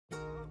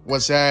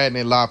What's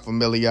happening, La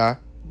Familia?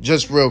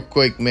 Just real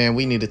quick, man,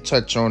 we need to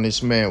touch on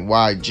this man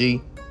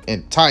YG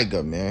and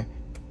Tyga, man.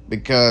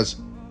 Because,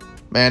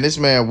 man, this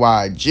man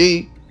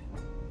YG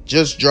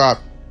just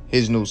dropped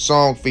his new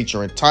song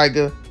featuring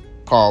Tyga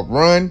called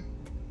Run.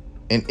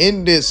 And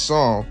in this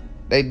song,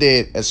 they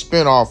did a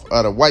spinoff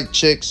of the white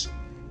chicks,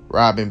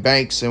 robbing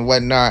banks and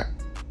whatnot,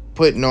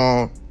 putting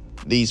on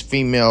these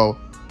female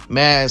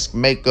masks,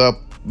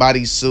 makeup,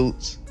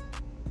 bodysuits,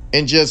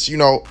 and just,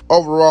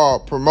 overall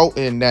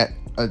promoting that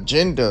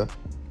agenda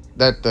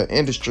that the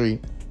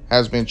industry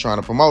has been trying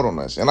to promote on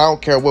us. And I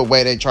don't care what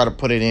way they try to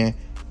put it in,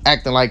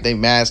 acting like they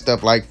masked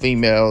up like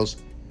females,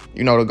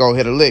 to go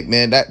hit a lick,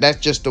 man. That's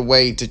just a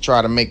way to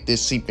try to make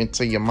this seep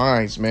into your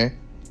minds, man.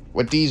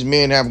 What these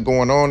men have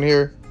going on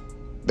here,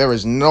 there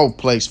is no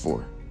place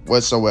for it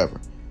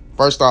whatsoever.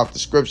 First off, the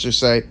scriptures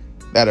say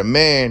that a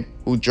man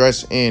who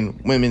dressed in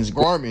women's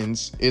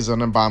garments is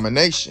an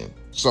abomination.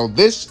 So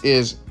this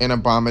is an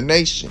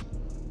abomination.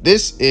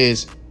 This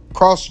is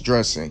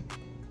cross-dressing.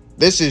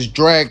 This is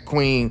drag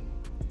queen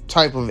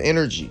type of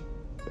energy.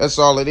 That's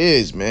all it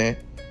is, man.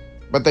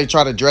 But they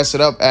try to dress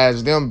it up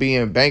as them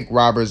being bank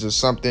robbers or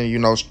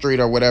something, street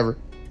or whatever.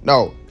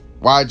 No,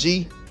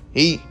 YG,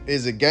 he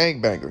is a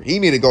gangbanger. He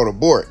need to go to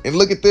board. And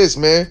look at this,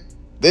 man.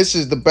 This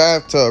is the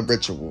bathtub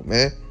ritual,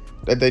 man,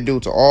 that they do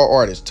to all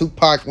artists.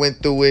 Tupac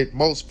went through it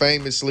most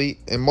famously,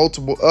 and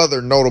multiple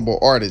other notable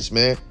artists,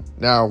 man.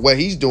 Now, what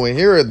he's doing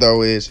here,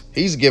 though, is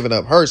he's giving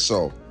up her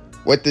soul.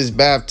 What this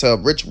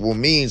bathtub ritual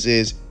means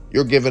is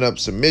you're giving up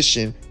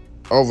submission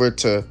over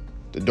to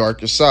the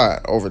darker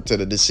side, over to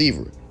the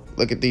deceiver.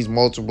 Look at these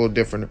multiple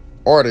different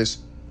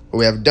artists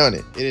who have done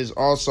it. It is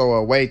also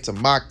a way to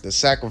mock the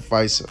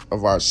sacrifice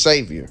of our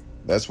Savior.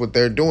 That's what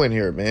they're doing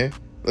here, man.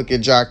 Look at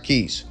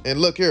Jacquees. And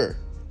look here.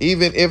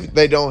 Even if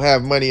they don't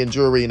have money and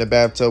jewelry in the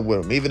bathtub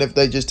with them, even if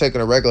they just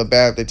taking a regular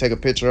bath, they take a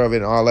picture of it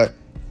and all that,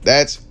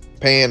 that's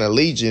paying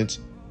allegiance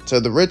to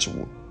the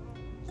ritual.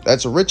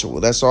 That's a ritual.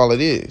 That's all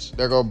it is.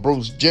 There go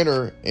Bruce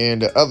Jenner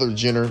and the other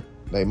Jenner,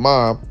 their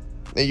mom.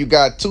 And you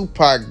got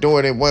Tupac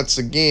doing it once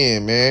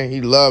again, man. He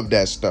loved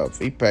that stuff.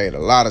 He paid a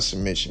lot of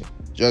submission.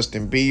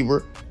 Justin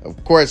Bieber,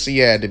 of course he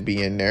had to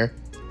be in there.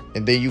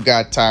 And then you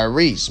got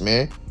Tyrese,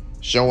 man,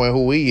 showing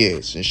who he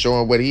is and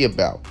showing what he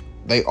about.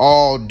 They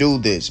all do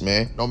this,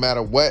 man. No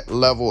matter what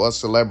level of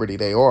celebrity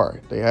they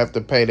are, they have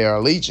to pay their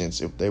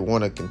allegiance if they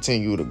want to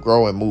continue to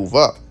grow and move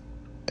up.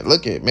 And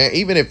look at it, man,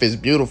 even if it's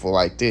beautiful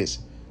like this.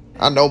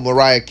 I know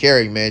Mariah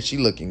Carey, man, she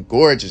looking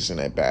gorgeous in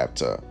that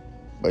bathtub,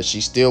 but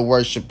she's still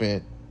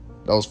worshiping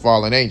those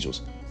fallen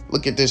angels.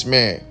 Look at this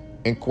man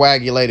in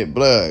coagulated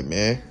blood,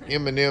 man.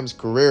 Eminem's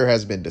career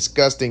has been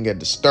disgusting and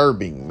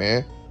disturbing,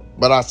 man.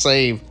 But I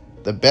saved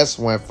the best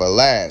one for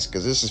last,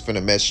 because this is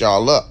finna mess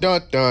y'all up.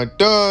 Dun, dun,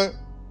 dun.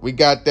 We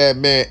got that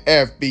man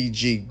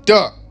FBG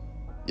Duck.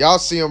 Y'all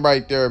see him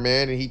right there,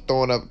 man, and he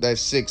throwing up that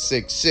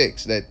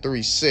 666, that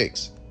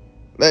 3-6.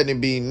 Letting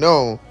it be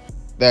known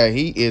that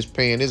he is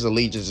paying his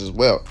allegiance as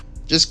well.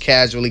 Just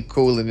casually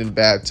cooling in the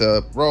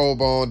bathtub,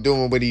 robe on,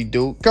 doing what he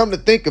do. Come to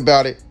think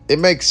about it, it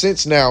makes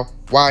sense now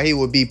why he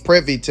would be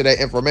privy to that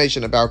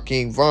information about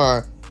King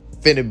Von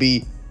finna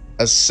be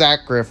a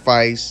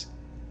sacrifice.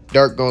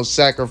 Dirk gonna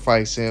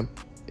sacrifice him.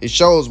 It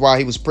shows why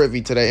he was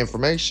privy to that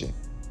information.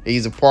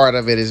 He's a part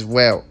of it as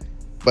well.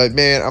 But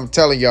man, I'm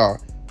telling y'all,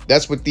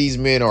 that's what these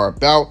men are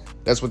about.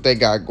 That's what they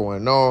got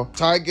going on.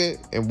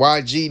 Tyga and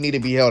YG need to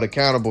be held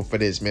accountable for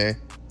this, man.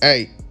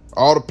 Hey,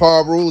 all the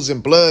Paul Rules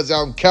and Bloods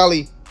out in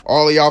Cali,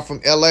 all of y'all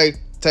from LA,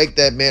 take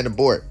that man to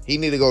board. He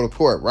need to go to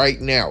court right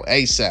now,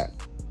 ASAP.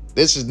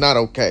 This is not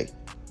okay.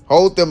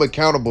 Hold them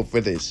accountable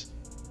for this.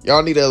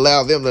 Y'all need to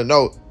allow them to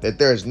know that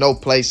there is no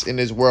place in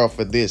this world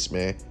for this,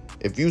 man.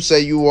 If you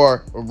say you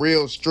are a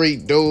real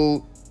street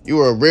dude, you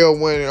are a real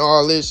one and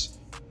all this,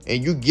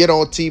 and you get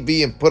on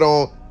TV and put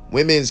on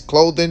women's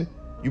clothing,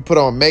 you put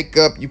on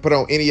makeup, you put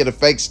on any of the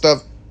fake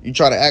stuff, you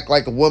try to act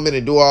like a woman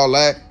and do all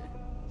that,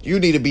 you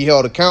need to be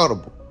held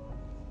accountable.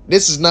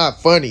 This is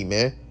not funny,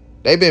 man.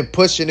 They've been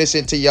pushing this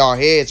into y'all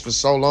heads for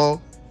so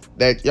long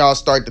that y'all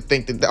start to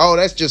think that, oh,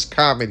 that's just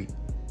comedy.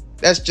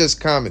 That's just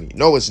comedy.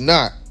 No, it's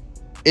not.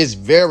 It's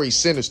very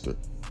sinister.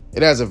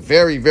 It has a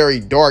very, very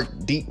dark,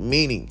 deep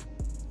meaning.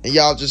 And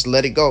y'all just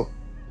let it go.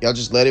 Y'all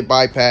just let it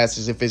bypass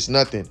as if it's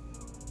nothing.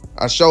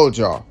 I showed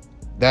y'all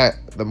that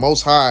the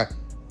Most High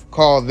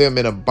called them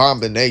an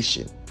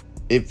abomination.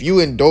 If you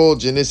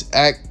indulge in this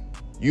act,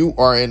 you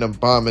are an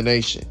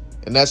abomination.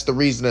 And that's the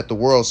reason that the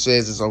world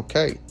says it's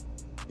okay.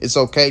 It's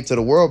okay to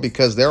the world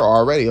because they're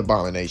already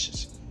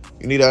abominations.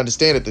 You need to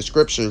understand that the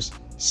scriptures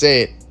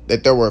said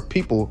that there were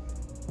people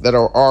that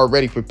are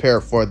already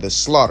prepared for the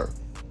slaughter.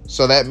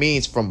 So that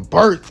means from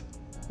birth,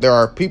 there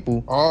are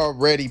people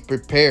already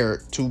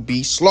prepared to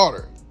be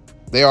slaughtered.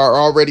 They are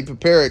already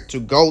prepared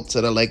to go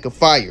to the lake of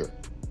fire.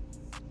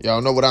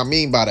 Y'all know what I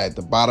mean by that.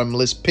 The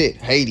bottomless pit,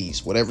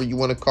 Hades, whatever you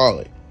want to call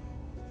it.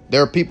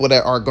 There are people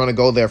that are going to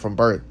go there from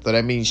birth. So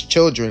that means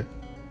children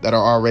that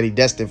are already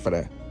destined for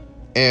that.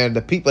 And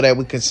the people that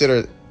we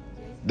consider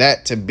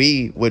that to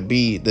be would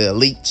be the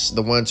elites,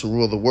 the ones who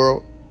rule the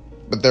world.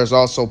 But there's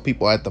also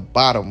people at the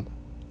bottom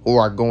who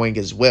are going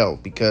as well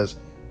because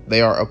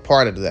they are a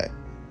part of that.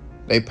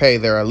 They pay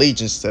their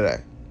allegiance to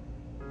that.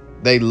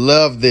 They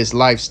love this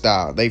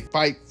lifestyle. They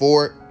fight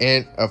for it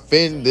and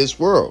offend this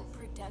world.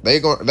 They're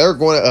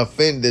going to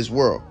offend this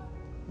world.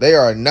 They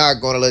are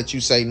not going to let you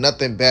say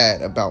nothing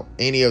bad about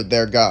any of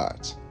their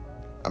gods.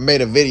 I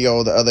made a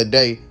video the other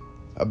day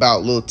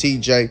about Lil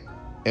TJ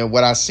and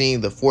what I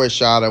seen, the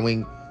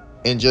foreshadowing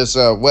and just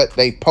what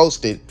they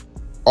posted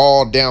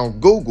all down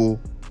Google.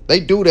 They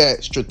do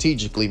that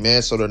strategically,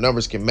 man, so the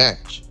numbers can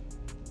match.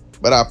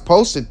 But I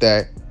posted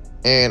that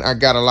and I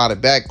got a lot of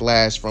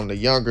backlash from the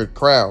younger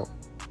crowd.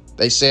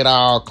 They said,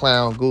 "Oh,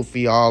 clown,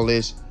 goofy, all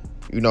this."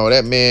 You know,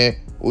 that man,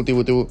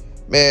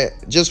 man,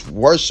 just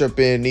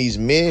worshiping these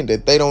men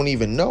that they don't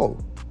even know.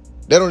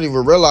 They don't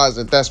even realize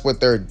that that's what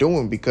they're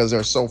doing because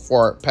they're so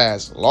far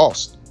past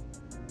lost.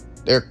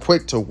 They're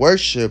quick to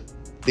worship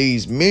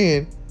these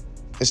men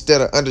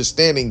instead of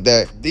understanding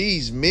that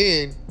these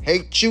men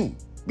hate you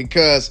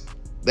because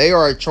they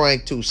are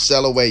trying to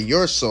sell away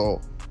your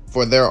soul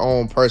for their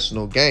own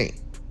personal gain,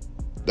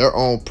 their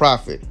own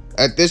profit.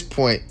 At this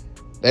point,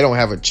 they don't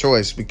have a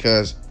choice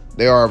because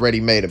they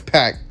already made a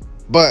pact.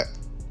 But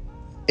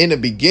in the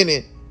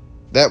beginning,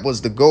 that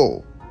was the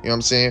goal. You know what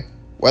I'm saying?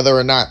 Whether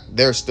or not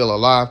they're still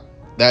alive,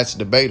 that's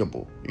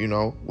debatable. You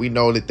know, we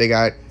know that they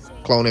got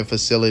cloning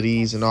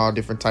facilities and all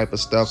different type of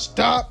stuff.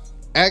 Stop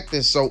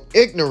acting so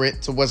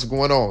ignorant to what's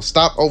going on.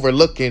 Stop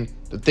overlooking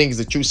the things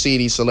that you see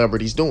these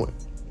celebrities doing.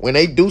 When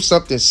they do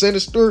something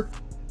sinister,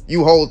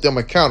 you hold them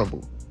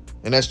accountable.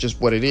 And that's just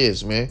what it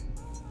is, man.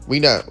 We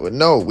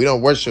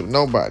don't worship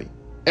nobody.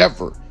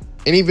 Ever.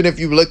 And even if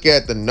you look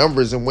at the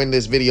numbers and when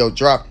this video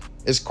dropped,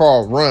 it's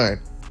called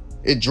Run.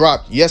 It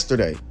dropped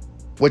yesterday,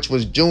 which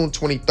was June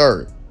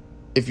 23rd.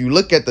 If you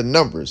look at the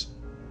numbers,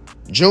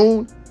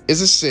 June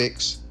is a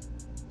 6,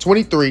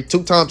 23,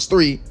 2 times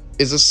 3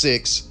 is a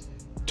 6,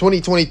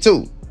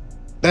 2022,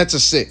 that's a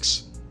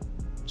 6.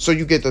 So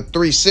you get the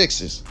 3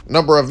 6s,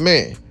 number of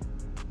men.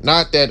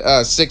 Not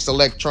that 6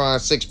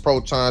 electrons, 6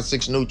 protons,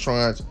 6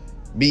 neutrons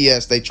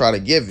BS they try to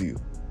give you.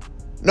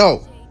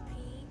 No.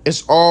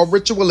 It's all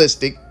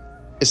ritualistic,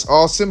 it's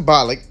all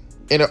symbolic,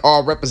 and it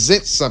all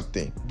represents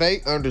something.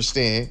 They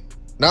understand,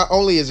 not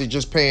only is it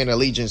just paying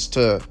allegiance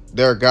to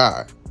their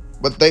God,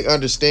 but they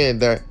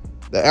understand that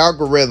the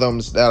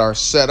algorithms that are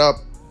set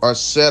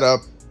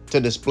up to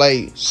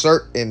display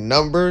certain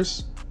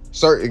numbers,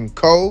 certain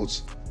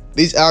codes.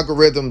 These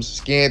algorithms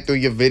scan through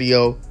your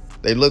video,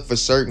 they look for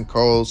certain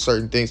codes,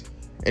 certain things,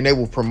 and they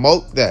will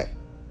promote that.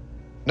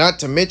 Not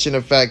to mention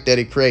the fact that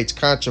it creates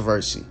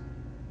controversy.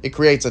 It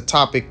creates a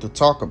topic to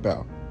talk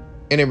about.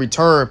 And in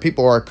return,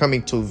 people are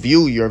coming to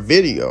view your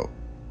video,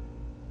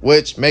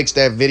 which makes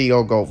that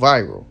video go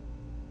viral.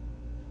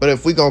 But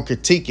if we're going to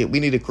critique it, we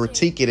need to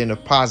critique it in a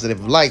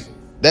positive light.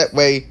 That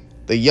way,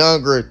 the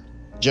younger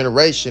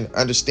generation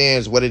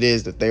understands what it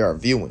is that they are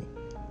viewing.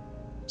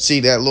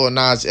 See, that Lil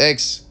Nas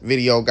X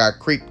video got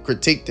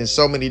critiqued in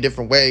so many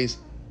different ways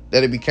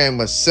that it became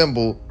a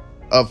symbol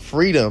of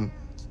freedom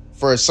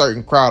for a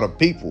certain crowd of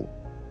people.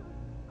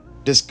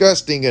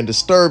 Disgusting and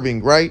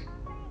disturbing, right?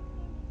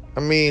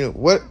 I mean,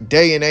 what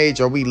day and age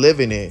are we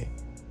living in?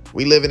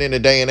 We living in a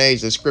day and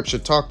age that scripture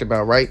talked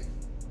about, right?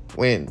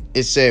 When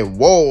it said,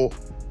 woe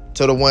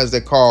to the ones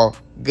that call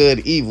good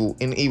evil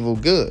and evil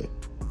good.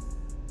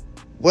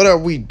 What are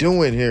we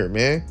doing here,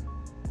 man?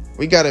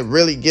 We got to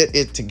really get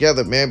it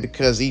together, man,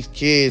 because these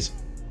kids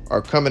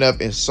are coming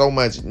up in so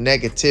much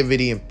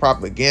negativity and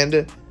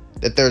propaganda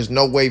that there's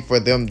no way for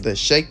them to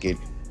shake it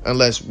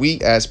unless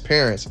we as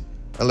parents,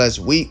 unless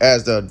we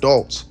as the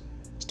adults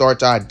start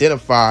to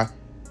identify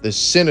the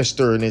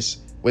sinisterness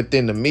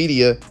within the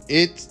media.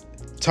 It's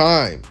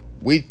time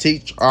we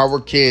teach our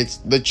kids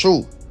the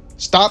truth.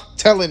 Stop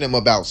telling them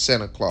about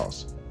Santa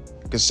Claus,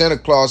 because Santa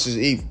Claus is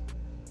evil.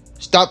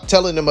 Stop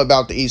telling them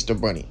about the Easter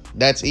Bunny.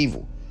 That's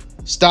evil.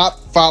 Stop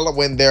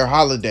following their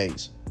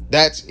holidays.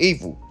 That's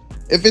evil.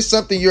 If it's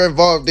something you're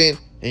involved in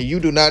and you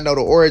do not know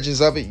the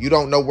origins of it, you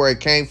don't know where it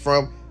came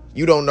from,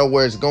 you don't know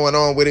where it's going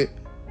on with it,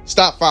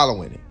 stop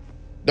following it.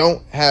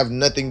 Don't have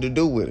nothing to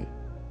do with it.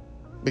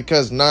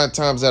 Because 9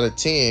 times out of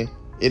 10,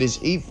 it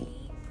is evil.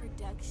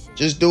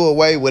 Just do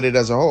away with it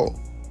as a whole.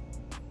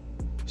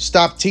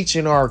 Stop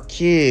teaching our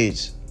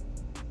kids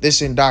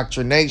this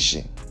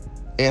indoctrination.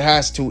 It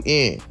has to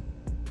end.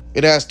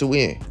 It has to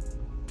end.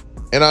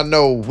 And I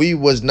know we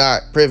was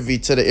not privy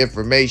to the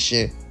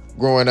information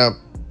growing up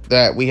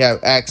that we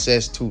have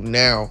access to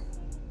now.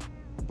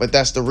 But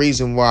that's the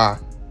reason why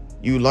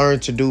you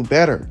learn to do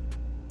better.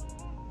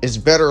 It's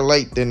better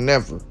late than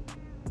never.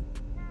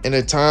 And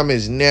the time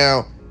is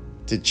now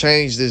to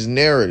change this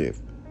narrative.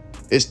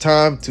 It's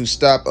time to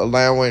stop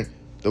allowing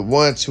the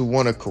ones who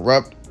want to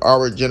corrupt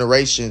our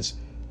generations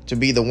to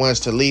be the ones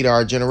to lead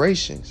our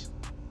generations.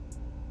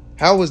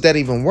 How does that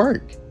even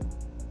work?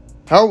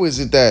 How is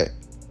it that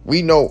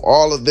we know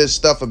all of this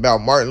stuff about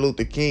Martin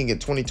Luther King in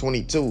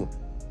 2022,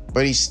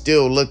 but he's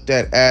still looked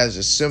at as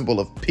a symbol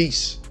of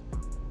peace?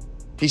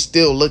 He's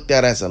still looked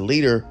at as a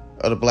leader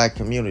of the black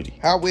community.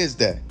 How is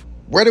that?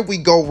 Where did we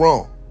go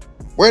wrong?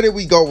 Where did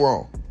we go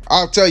wrong?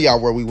 I'll tell y'all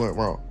where we went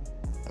wrong.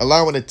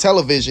 Allowing the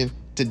television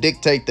to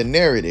dictate the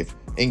narrative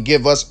and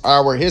give us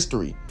our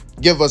history,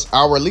 give us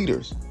our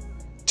leaders,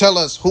 tell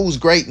us who's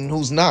great and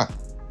who's not.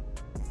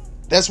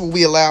 That's what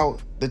we allow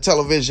the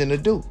television to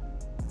do.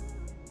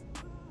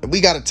 And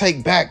we got to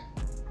take back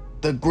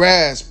the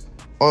grasp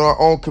on our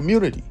own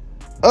community.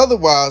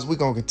 Otherwise, we're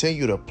going to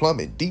continue to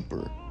plummet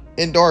deeper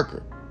and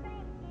darker.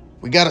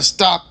 We got to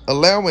stop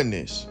allowing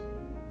this.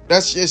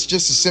 It's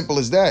just as simple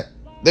as that.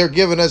 They're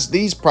giving us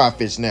these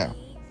prophets now.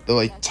 The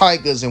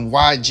Tygas and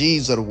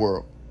YGs of the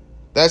world.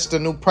 That's the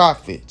new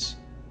prophets.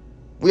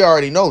 We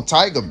already know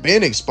Tyga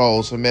been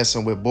exposed for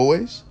messing with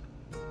boys.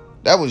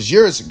 That was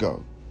years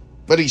ago.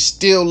 But he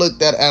still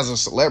looked at as a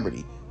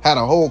celebrity. Had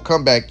a whole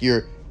comeback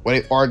year where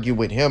they argued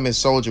with him and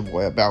Soulja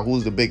Boy about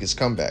who's the biggest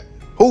comeback.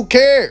 Who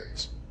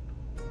cares?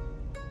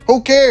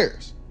 Who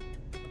cares?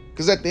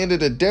 Because at the end of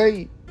the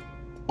day,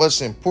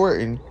 what's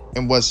important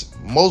and what's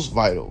most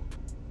vital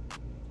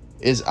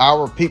is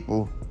our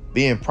people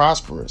being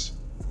prosperous.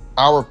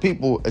 Our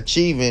people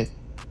achieving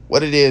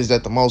what it is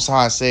that the Most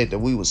High said that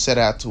we would set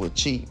out to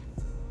achieve.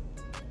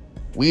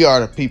 We are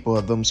the people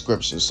of them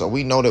scriptures, so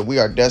we know that we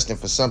are destined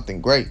for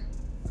something great.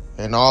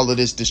 And all of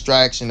this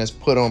distraction that's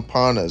put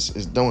upon us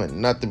is doing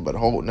nothing but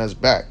holding us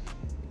back.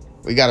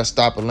 We got to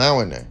stop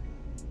allowing that.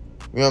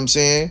 You know what I'm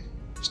saying?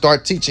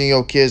 Start teaching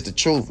your kids the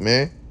truth,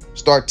 man.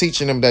 Start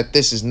teaching them that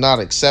this is not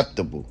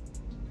acceptable.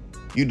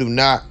 You do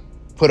not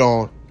put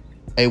on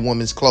a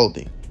woman's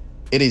clothing.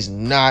 It is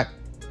not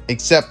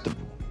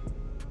acceptable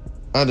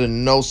under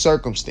no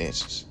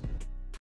circumstances.